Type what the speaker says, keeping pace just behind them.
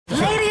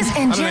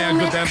and I don't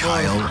know how good gentlemen.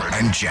 that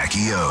Kyle and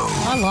Jackie O.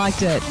 I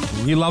liked it.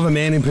 was. You love a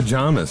man in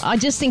pajamas. I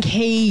just think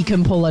he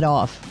can pull it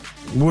off.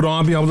 Would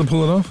I be able to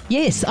pull it off?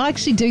 Yes, I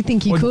actually do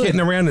think he Or could. getting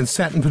around in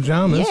satin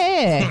pajamas?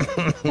 Yeah.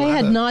 They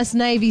had nice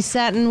navy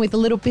satin with a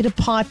little bit of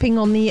piping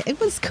on the... It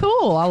was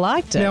cool. I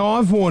liked it. Now,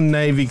 I've worn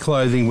navy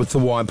clothing with the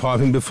white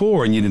piping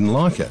before and you didn't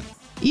like it.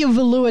 Your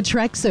velour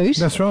tracksuit.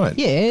 That's right.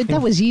 Yeah,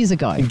 that was years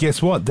ago. And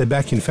guess what? They're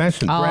back in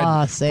fashion.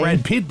 See.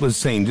 Brad Pitt was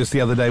seen just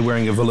the other day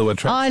wearing a velour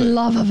tracksuit. I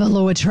love a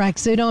velour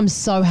tracksuit. I'm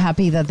so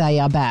happy that they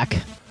are back.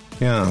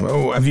 Yeah.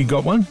 Oh, have you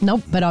got one?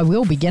 Nope, but I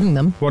will be getting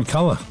them. What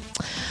colour?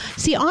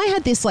 See, I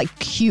had this like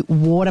cute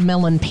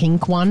watermelon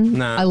pink one.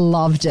 Nah. I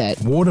loved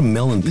it.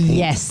 Watermelon pink.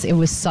 Yes, it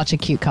was such a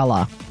cute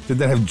colour. Did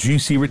that have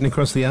Juicy written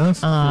across the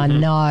arse?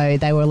 No,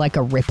 they were like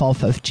a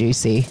rip-off of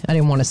Juicy. I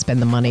didn't want to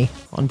spend the money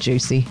on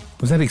Juicy.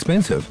 Was that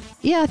expensive?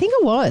 Yeah, I think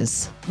it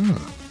was.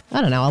 I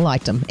don't know. I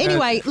liked them.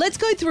 Anyway, let's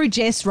go through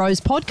Jess Rose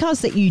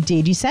podcast that you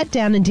did. You sat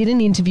down and did an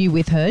interview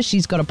with her.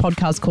 She's got a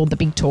podcast called The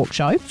Big Talk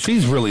Show.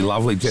 She's really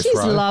lovely, Jess She's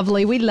Rose.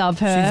 lovely. We love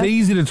her. She's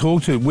easy to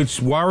talk to,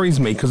 which worries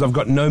me because I've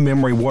got no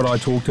memory what I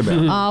talked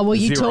about. Well,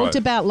 you Zero. talked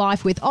about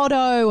life with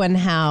Otto and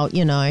how,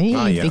 you've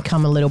yeah.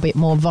 become a little bit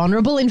more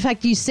vulnerable. In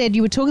fact, you said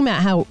you were talking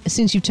about how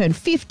since you've turned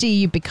 50,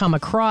 you've become a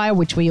crier,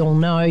 which we all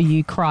know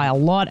you cry a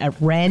lot at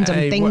random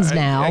things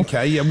now.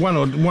 Okay, yeah,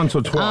 once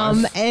or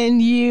twice.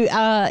 And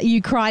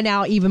you cry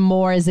now even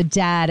more as a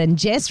dad. And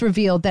Jess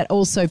revealed that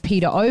also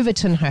Peter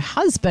Overton, her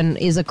husband,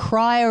 is a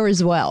crier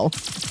as well.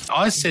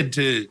 I said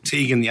to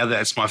Tegan the other,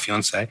 that's my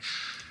fiance,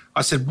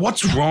 I said,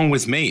 what's wrong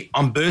with me?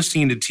 I'm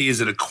bursting into tears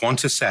at a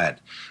Qantas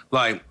ad.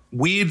 Like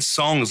weird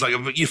songs, like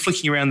you're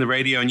flicking around the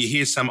radio and you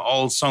hear some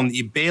old song that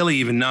you barely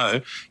even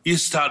know, you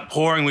start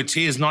pouring with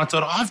tears. And I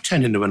thought, I've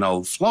turned into an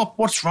old flop.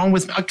 What's wrong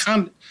with me? I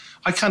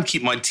can't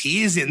keep my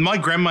tears in. My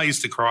grandma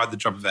used to cry at the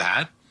drop of a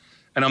hat.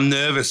 And I'm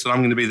nervous that I'm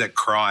going to be that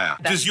crier.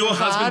 Does your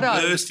husband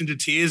burst into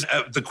tears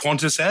at the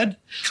Qantas ad?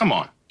 Come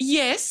on.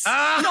 Yes,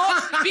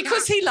 not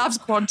because he loves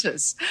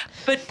Qantas,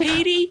 but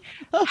Petey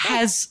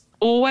has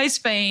always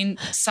been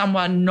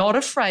someone not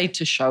afraid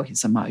to show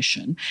his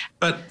emotion.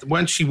 But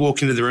once you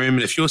walk into the room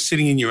and if you're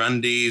sitting in your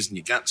undies and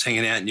your gut's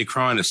hanging out and you're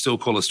crying to Still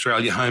Call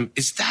Australia home,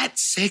 is that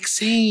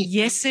sexy?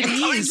 Yes, it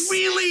is.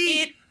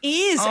 Really? It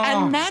is,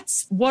 and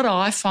that's what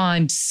I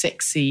find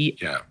sexy.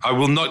 Yeah, I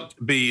will not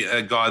be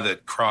a guy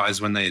that cries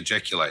when they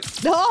ejaculate.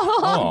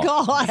 Oh,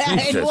 God.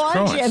 Jesus Why'd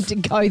Christ. you have to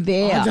go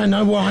there? I don't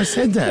know why I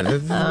said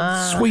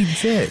that. Sweet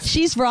Jess.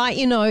 She's right.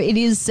 It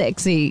is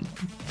sexy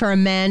for a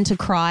man to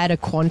cry at a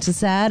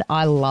Qantas ad.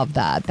 I love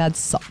that.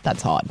 That's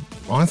hot.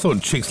 I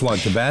thought chicks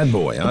liked the bad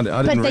boy. I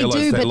But didn't they realise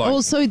do, they but liked...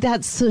 also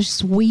that's so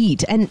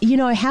sweet. And,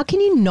 how can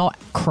you not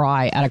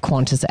cry at a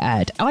Qantas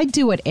ad? I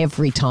do it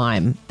every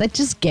time. That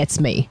just gets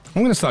me.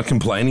 I'm going to start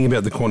complaining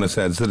about the Qantas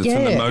ads, that it's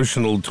an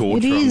emotional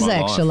torture It is, of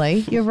my life. actually.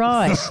 You're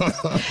right.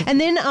 And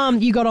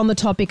then you got on the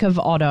topic of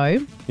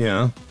Otto.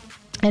 Yeah.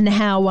 And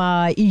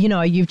how,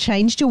 you've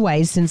changed your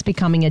ways since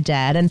becoming a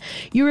dad. And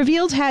you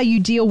revealed how you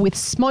deal with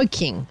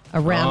smoking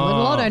around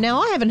little Otto. Now,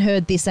 I haven't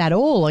heard this at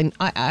all, and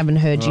I haven't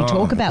heard you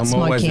talk about I'm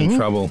smoking. always in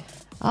trouble.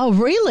 Oh,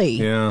 really?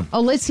 Yeah. Oh,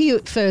 let's hear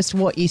first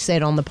what you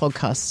said on the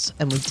podcast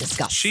and we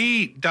discuss.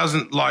 She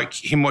doesn't like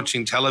him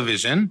watching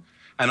television,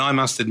 and I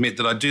must admit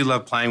that I do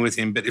love playing with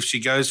him, but if she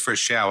goes for a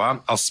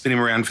shower, I'll spin him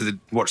around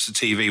watch the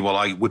TV while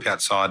I whip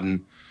outside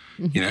and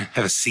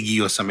have a ciggy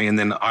or something, and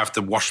then I have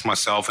to wash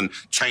myself and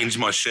change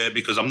my shirt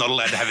because I'm not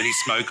allowed to have any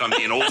smoke on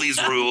me and all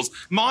these rules.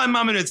 My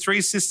mum and her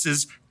three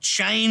sisters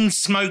chain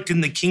smoked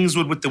in the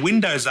Kingswood with the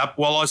windows up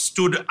while I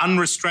stood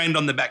unrestrained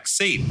on the back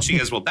seat. She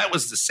goes, well, that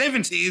was the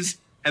 70s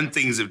and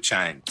things have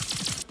changed.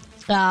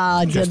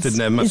 Just didn't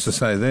have much to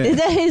say there.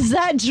 Is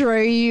that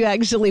true? You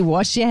actually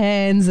wash your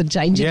hands and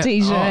change your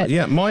T-shirt?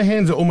 Yeah, my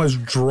hands are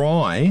almost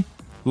dry,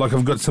 like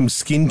I've got some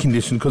skin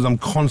condition because I'm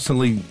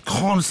constantly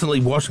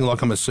washing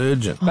like I'm a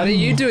surgeon. But are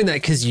you doing that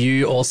because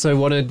you also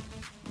want to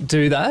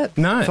do that?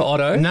 No. For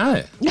Otto?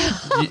 No.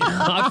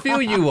 I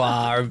feel you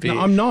are a bit. No,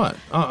 I'm not.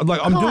 I'm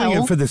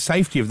doing it for the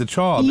safety of the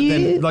child. But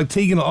then, like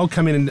Tegan, I'll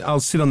come in and I'll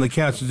sit on the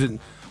couch and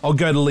I'll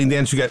go to lean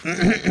down. She'll go,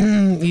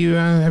 have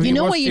you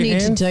know washed what you your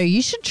need hands? to do?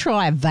 You should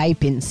try a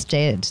vape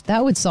instead.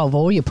 That would solve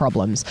all your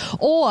problems.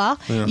 Or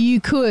you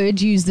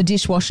could use the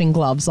dishwashing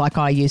gloves like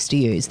I used to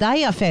use.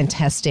 They are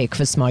fantastic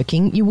for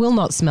smoking. You will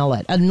not smell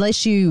it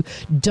unless you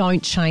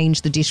don't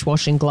change the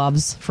dishwashing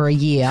gloves for a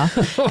year.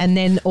 And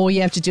then all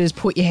you have to do is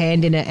put your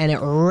hand in it and it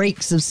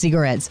reeks of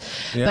cigarettes.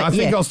 Yeah, But I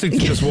think I'll stick to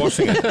just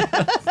washing it.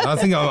 I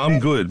think I'm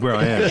good where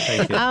I am.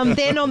 Thank you.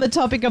 Then on the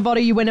topic of Otto,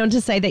 you went on to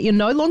say that you're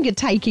no longer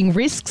taking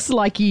risks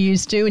like you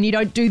used to and you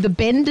don't do the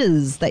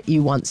benders that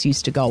you once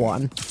used to go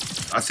on.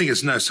 I think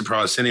it's no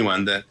surprise to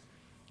anyone that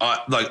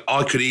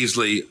I could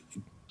easily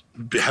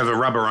have a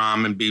rubber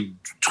arm and be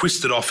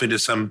twisted off into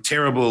some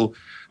terrible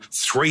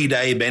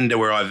 3-day bender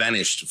where I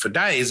vanished for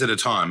days at a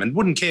time and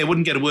wouldn't care,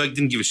 wouldn't go to work,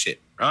 didn't give a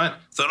shit, right?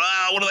 Thought,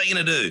 what are they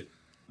going to do?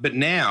 But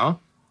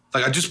now,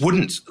 I just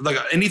wouldn't.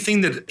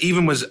 Anything that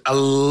even was a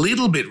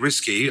little bit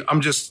risky,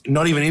 I'm just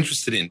not even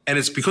interested in. And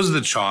it's because of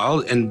the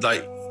child and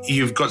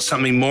you've got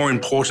something more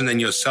important than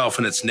yourself,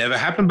 and it's never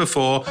happened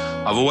before.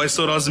 I've always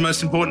thought I was the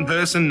most important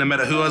person, no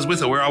matter who I was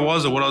with or where I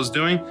was or what I was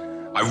doing.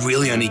 I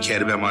really only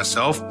cared about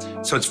myself.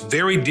 So it's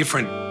very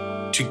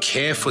different to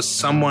care for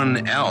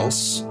someone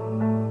else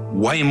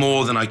way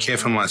more than I care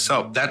for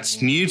myself.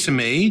 That's new to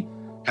me,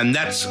 and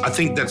I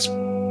think that's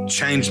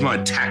changed my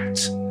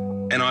tact.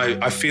 And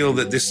I feel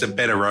that this is a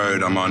better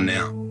road I'm on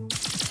now.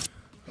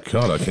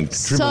 God, I can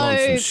dribble on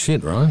some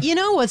shit, right? You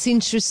know what's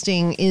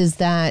interesting is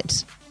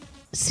that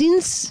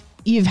since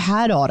you've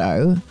had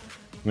Otto,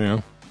 Yeah.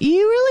 you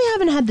really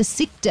haven't had the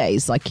sick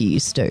days like you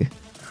used to.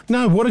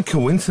 No, what a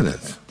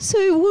coincidence.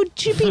 So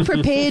would you be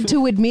prepared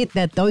to admit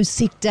that those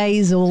sick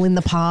days all in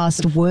the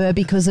past were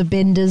because of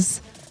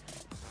benders?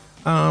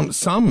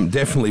 Some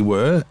definitely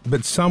were,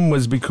 but some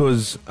was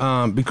because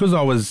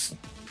I was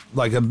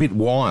like a bit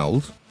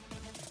wild.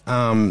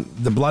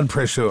 The blood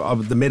pressure,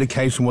 the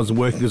medication wasn't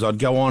working because I'd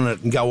go on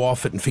it and go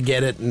off it and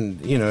forget it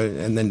and,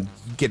 and then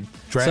get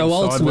dragged So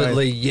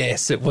ultimately, sideways.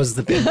 yes, it was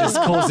the benders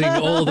causing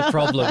all the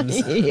problems.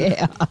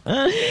 Yeah.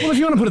 Well, if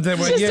you want to put it that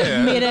way, Just yeah.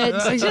 admit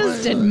it.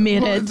 Just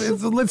admit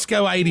it. Let's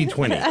go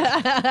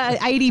 80-20.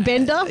 80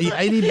 bender?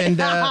 80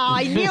 bender,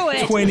 I knew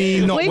it.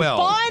 20 not we well.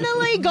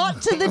 finally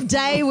got to the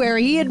day where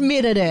he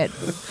admitted it.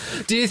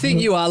 Do you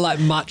think you are like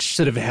much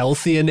sort of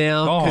healthier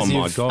now? Oh, 'Cause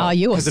my you've- God. Oh,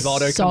 you are Because of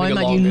Otto so coming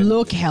much. along You and-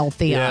 look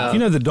healthier. Yeah. You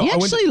know, the You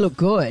actually look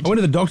good. I went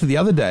to the doctor the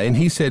other day and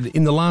he said,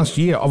 in the last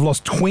year, I've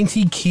lost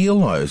 20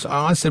 kilos.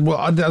 I said,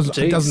 well, it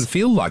doesn't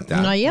feel like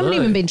that. No, you haven't No.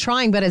 even been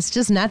trying, but it's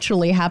just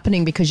naturally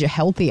happening because you're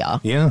healthier.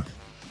 Yeah.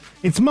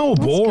 It's more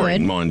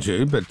boring, good. mind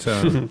you, but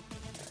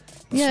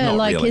Yeah, not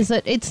like, really. is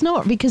it? It's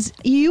not because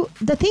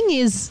the thing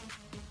is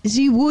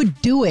you would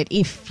do it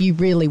if you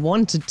really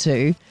wanted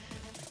to.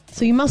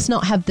 So you must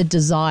not have the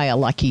desire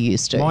like you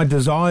used to. my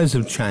desires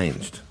have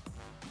changed.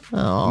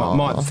 Oh,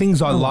 My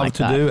things I love like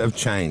to that. do have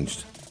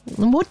changed.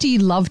 And what do you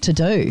love to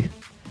do?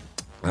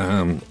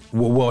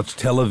 Watch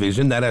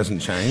television, that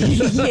hasn't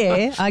changed.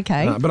 Yeah,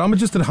 okay. But I'm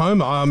just at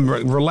home. I'm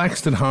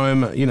relaxed at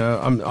home.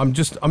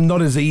 I'm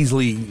not as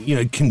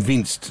easily,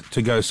 convinced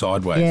to go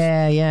sideways.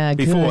 Yeah,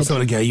 Before I good.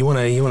 sort of go, you want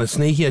a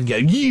sneaky? I'd go,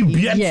 you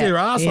bet Yeah, your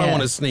ass I yeah.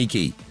 want a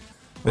sneaky.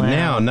 But Wow.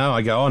 now, no,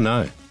 I go, oh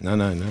no,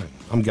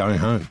 I'm going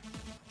home.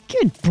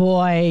 Good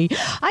boy.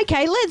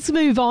 Okay, let's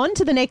move on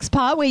to the next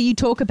part where you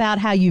talk about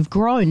how you've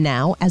grown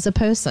now as a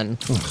person.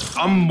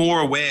 I'm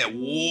more aware.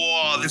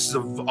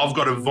 Whoa, I've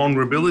got a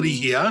vulnerability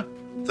here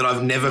that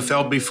I've never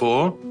felt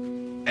before,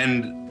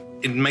 and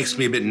it makes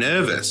me a bit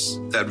nervous,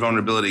 that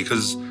vulnerability,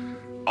 because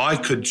I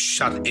could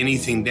shut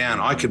anything down.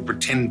 I could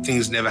pretend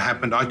things never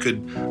happened. I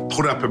could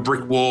put up a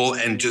brick wall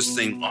and just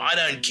think, I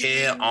don't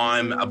care,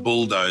 I'm a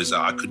bulldozer.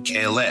 I could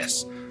care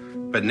less.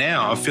 But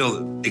now I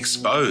feel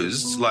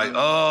exposed, like,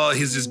 oh,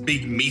 here's this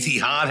big meaty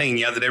heart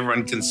hanging out that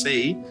everyone can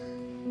see.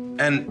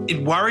 And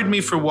it worried me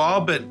for a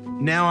while, but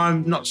now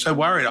I'm not so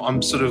worried.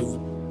 I'm sort of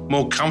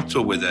more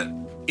comfortable with it.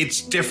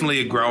 It's definitely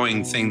a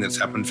growing thing that's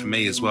happened for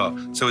me as well.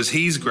 So as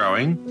he's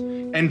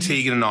growing and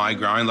Tegan and I are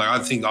growing, like, I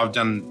think I've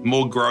done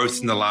more growth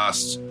in the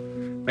last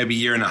maybe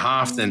year and a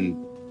half than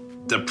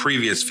the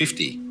previous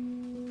 50.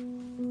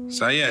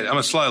 So yeah, I'm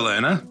a slow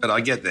learner, but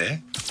I get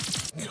there.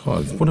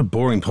 God, what a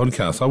boring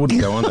podcast. I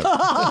wouldn't go on it.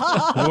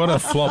 What a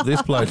flop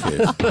this bloke is.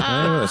 What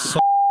a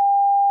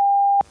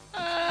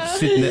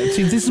sitting there.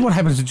 See, this is what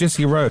happens to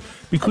Jessie Rowe.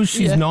 Because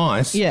she's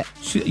nice, Yeah.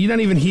 you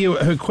don't even hear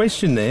her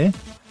question there,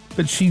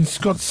 but she's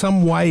got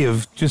some way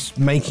of just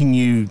making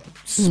you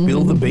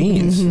spill the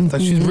beans. So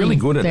she's really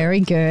good at it. Very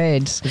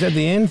good. Is that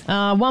the end?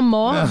 One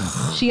more.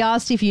 She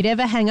asked if you'd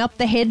ever hang up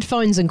the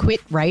headphones and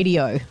quit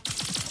radio.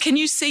 Can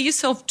you see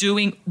yourself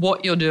doing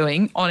what you're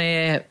doing on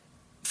air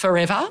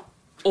forever?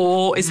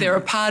 Or is there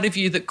a part of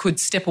you that could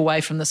step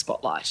away from the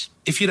spotlight?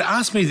 If you'd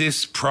asked me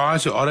this prior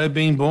to Otto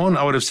being born,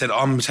 I would have said,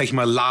 I'm taking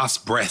my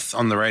last breath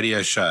on the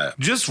radio show.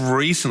 Just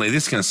recently,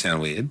 this is going to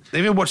sound weird. Have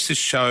you ever watched this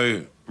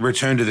show,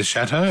 Return to the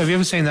Chateau? Have you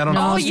ever seen that on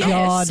Oh, yes.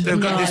 God. They've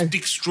got no. this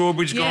Dick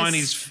Strawbridge guy and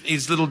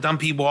his little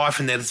dumpy wife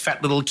and their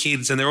fat little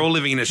kids, and they're all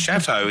living in a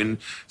chateau in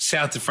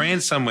south of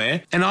France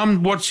somewhere. And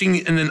I'm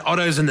watching, and then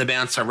Otto's and the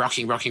bouncer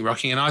rocking,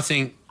 and I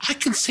think, I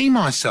can see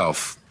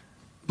myself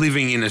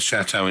living in a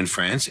chateau in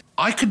France.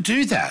 I could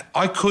do that.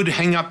 I could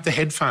hang up the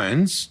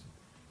headphones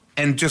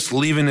and just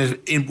live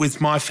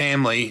with my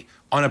family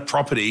on a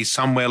property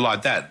somewhere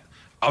like that.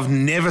 I've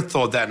never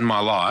thought that in my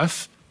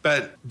life.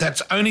 But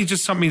that's only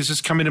just something that's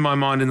just come into my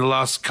mind in the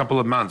last couple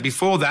of months.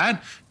 Before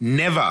that,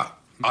 never.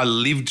 I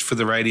lived for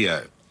the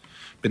radio.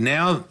 But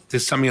now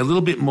there's something a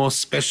little bit more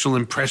special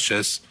and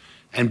precious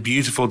and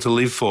beautiful to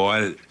live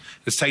for.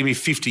 It's taken me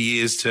 50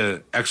 years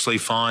to actually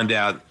find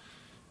out,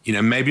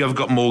 maybe I've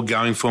got more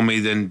going for me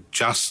than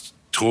just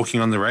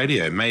talking on the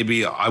radio.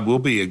 Maybe I will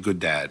be a good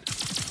dad.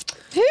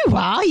 Who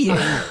are you?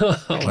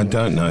 I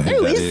don't know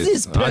who that is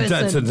this I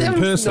don't, it's an person?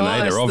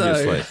 impersonator, Nice, though.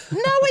 obviously.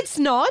 No, it's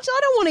not. I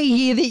don't want to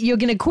hear that you're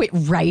going to quit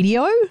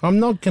radio. I'm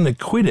not going to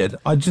quit it.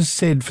 I just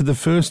said for the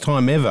first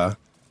time ever,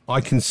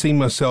 I can see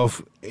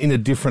myself in a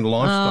different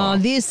lifestyle. Oh,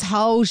 this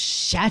whole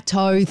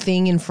chateau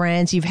thing in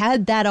France, you've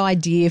had that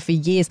idea for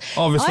years.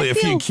 Obviously, I a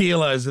few feel-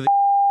 kilos of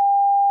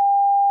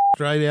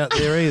straight out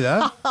there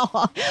either.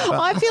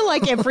 I feel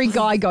like every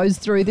guy goes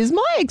through this.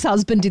 My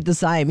ex-husband did the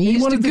same. He used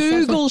to wanted to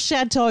Google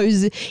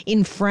chateaus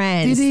in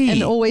France Did he?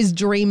 and always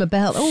dream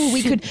about,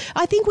 we could.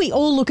 I think we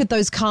all look at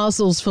those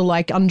castles for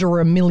like under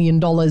 $1 million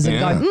and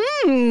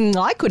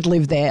go, I could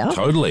live there.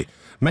 Totally.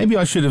 Maybe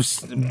I should have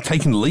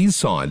taken Lee's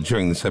side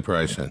during the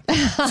separation.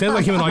 Sounds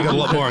like him and I got a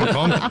lot more in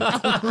common. Y'all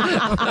been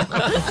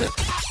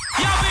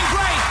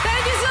great.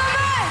 Thank you so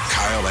much.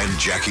 Kyle and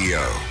Jackie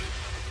O.